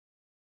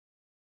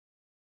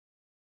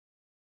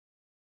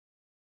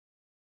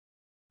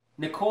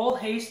Nicole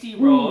Hasty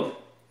wrote,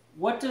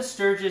 "What does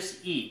Sturgis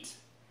eat?"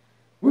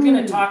 We're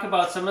going to talk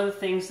about some of the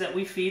things that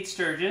we feed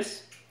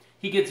Sturgis.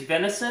 He gets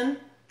venison,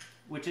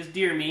 which is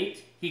deer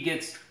meat. He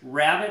gets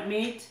rabbit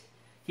meat.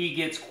 He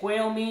gets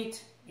quail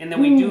meat. And then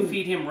we do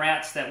feed him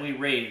rats that we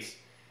raise.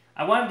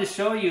 I wanted to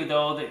show you,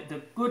 though,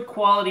 the good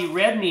quality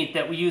red meat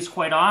that we use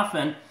quite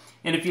often.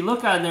 And if you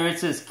look on there, it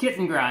says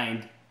kitten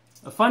grind.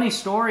 A funny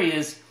story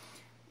is,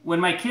 when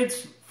my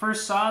kids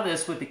first saw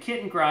this with the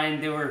kitten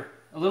grind, they were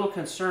a little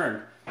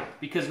concerned.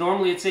 Because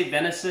normally it'd say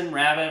venison,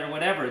 rabbit, or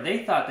whatever.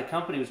 They thought the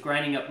company was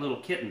grinding up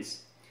little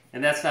kittens.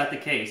 And that's not the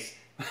case.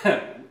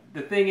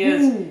 The thing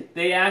is,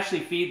 they actually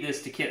feed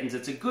this to kittens.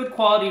 It's a good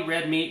quality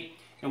red meat.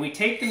 And we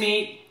take the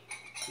meat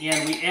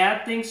and we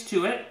add things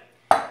to it.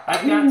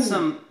 I've got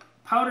some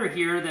powder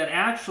here that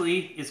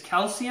actually is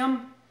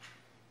calcium.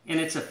 And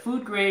it's a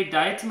food grade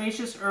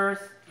diatomaceous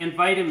earth and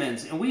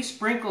vitamins. And we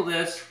sprinkle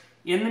this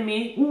in the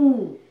meat.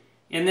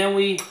 And then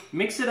we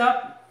mix it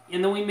up.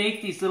 And then we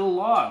make these little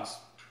logs.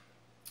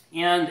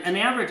 And an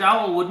average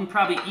owl wouldn't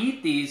probably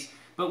eat these,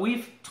 but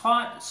we've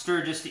taught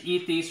Sturgis to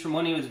eat these from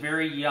when he was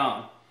very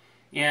young.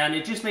 And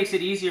it just makes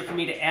it easier for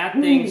me to add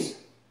things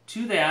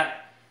to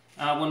that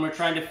when we're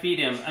trying to feed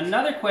him.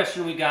 Another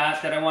question we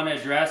got that I want to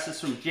address is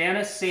from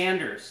Janice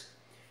Sanders.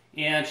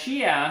 And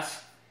she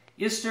asked,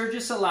 is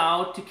Sturgis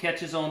allowed to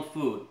catch his own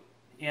food?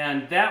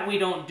 And that we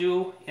don't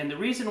do. And the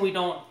reason we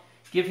don't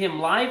give him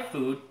live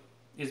food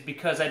is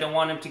because I don't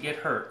want him to get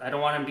hurt. I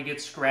don't want him to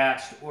get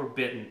scratched or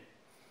bitten.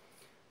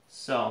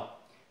 So,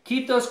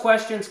 keep those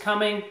questions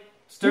coming.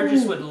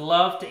 Sturgis would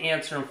love to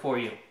answer them for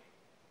you.